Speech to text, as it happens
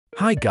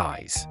Hi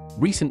guys!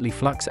 Recently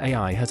Flux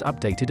AI has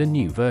updated a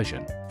new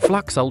version,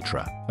 Flux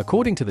Ultra.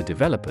 According to the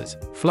developers,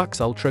 Flux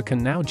Ultra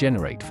can now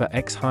generate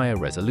 4x higher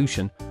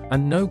resolution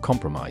and no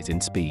compromise in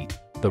speed.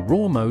 The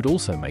RAW mode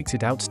also makes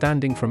it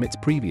outstanding from its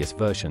previous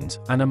versions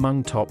and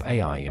among top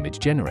AI image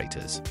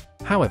generators.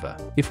 However,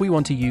 if we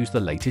want to use the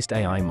latest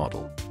AI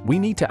model, we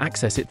need to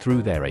access it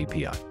through their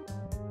API.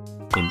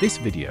 In this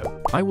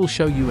video, I will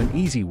show you an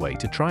easy way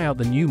to try out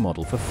the new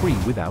model for free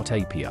without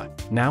API.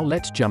 Now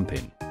let's jump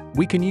in.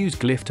 We can use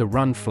Glyph to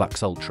run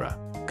Flux Ultra.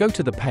 Go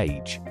to the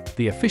page.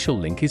 The official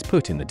link is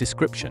put in the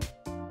description.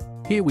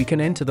 Here we can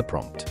enter the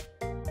prompt.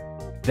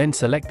 Then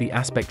select the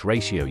aspect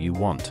ratio you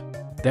want.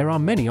 There are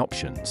many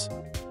options.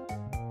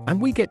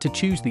 And we get to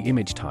choose the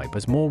image type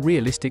as more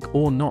realistic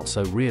or not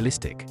so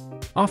realistic.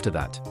 After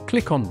that,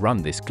 click on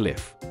Run this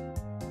Glyph.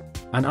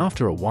 And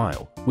after a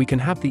while, we can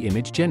have the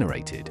image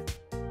generated.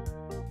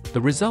 The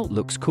result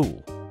looks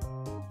cool.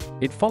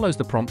 It follows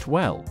the prompt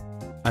well.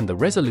 And the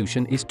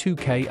resolution is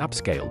 2K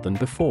upscaled than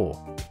before.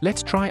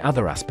 Let's try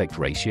other aspect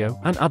ratio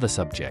and other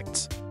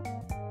subjects.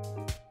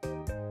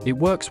 It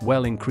works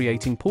well in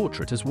creating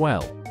portrait as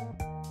well.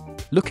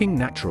 Looking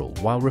natural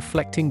while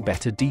reflecting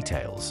better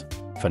details.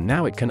 For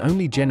now it can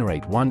only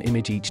generate one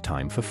image each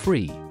time for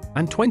free,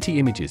 and 20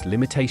 images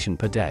limitation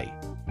per day.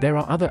 There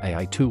are other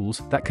AI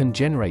tools that can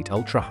generate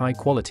ultra high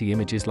quality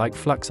images like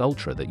Flux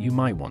Ultra that you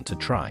might want to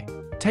try.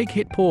 Take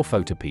HitPaw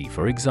fotorpea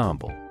for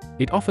example.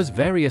 It offers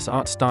various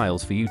art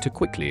styles for you to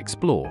quickly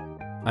explore,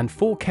 and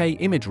 4K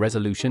image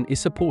resolution is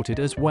supported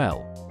as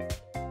well.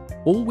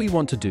 All we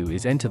want to do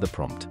is enter the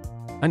prompt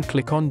and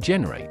click on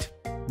Generate.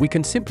 We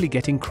can simply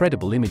get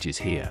incredible images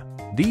here.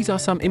 These are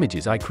some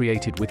images I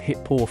created with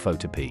HitPaw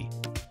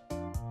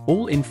fotorpea,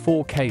 all in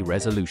 4K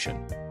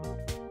resolution.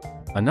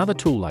 Another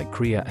tool like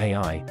Krea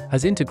AI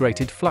has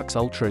integrated Flux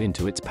Ultra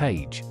into its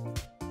page.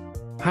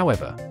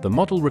 However, the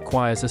model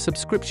requires a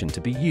subscription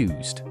to be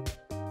used.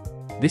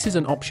 This is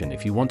an option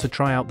if you want to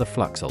try out the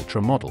Flux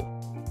Ultra model.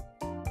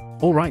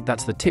 Alright,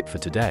 that's the tip for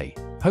today.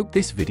 Hope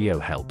this video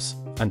helps,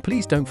 and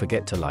please don't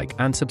forget to like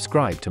and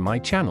subscribe to my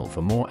channel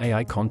for more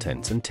AI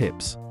contents and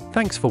tips.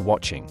 Thanks for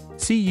watching.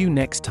 See you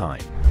next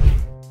time.